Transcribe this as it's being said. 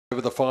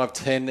over the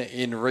 510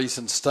 in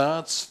recent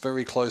starts.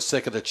 Very close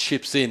second to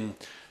Chips In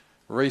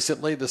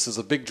recently. This is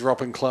a big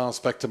drop in class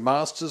back to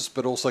Masters,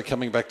 but also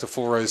coming back to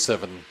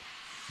 407.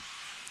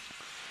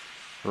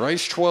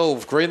 Race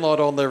 12, green light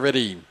on there,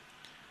 ready.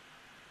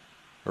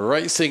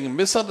 Racing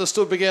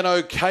Misunderstood began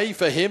okay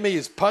for him.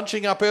 He's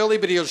punching up early,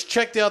 but he was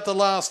checked out the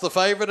last, the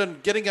favourite,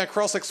 and getting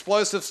across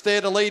Explosive Stare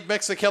to lead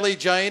Mexicali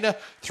Jane.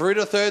 Through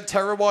to third,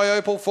 Tarawai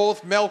Opal,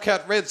 fourth,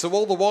 Melcat Red. So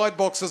all the wide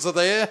boxes are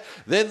there.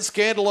 Then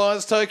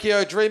Scandalised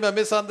Tokyo Dreamer,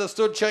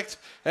 Misunderstood checked,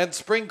 and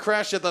Spring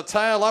Crash at the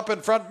tail. Up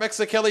in front,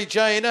 Mexicali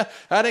Jane.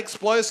 An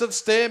Explosive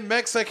Stare,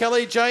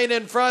 Mexicali Jane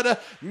in front.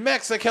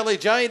 Mexicali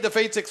Jane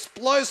defeats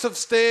Explosive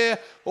Stare,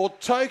 or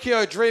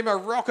Tokyo Dreamer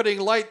rocketing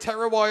late.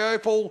 Tarawai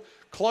Opal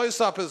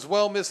close up as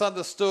well,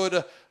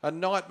 Misunderstood. A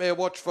Nightmare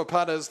Watch for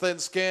punters. Then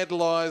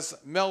Scandalise,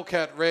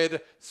 Melcat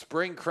Red,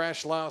 Spring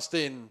Crash last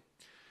in.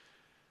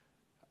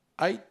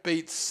 8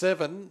 beats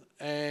 7,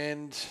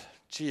 and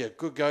gee, a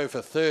good go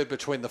for third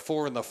between the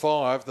 4 and the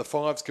 5. The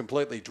 5's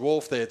completely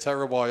dwarfed there,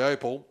 Tarawai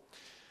Opal.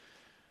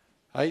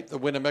 8, the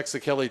winner,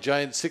 Mexicali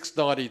Jane,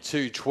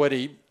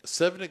 692.20.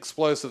 7,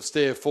 Explosive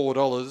Stare,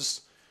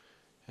 $4.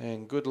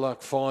 And good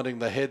luck finding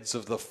the heads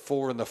of the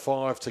 4 and the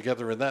 5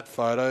 together in that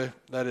photo.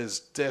 That is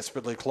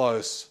desperately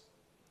close.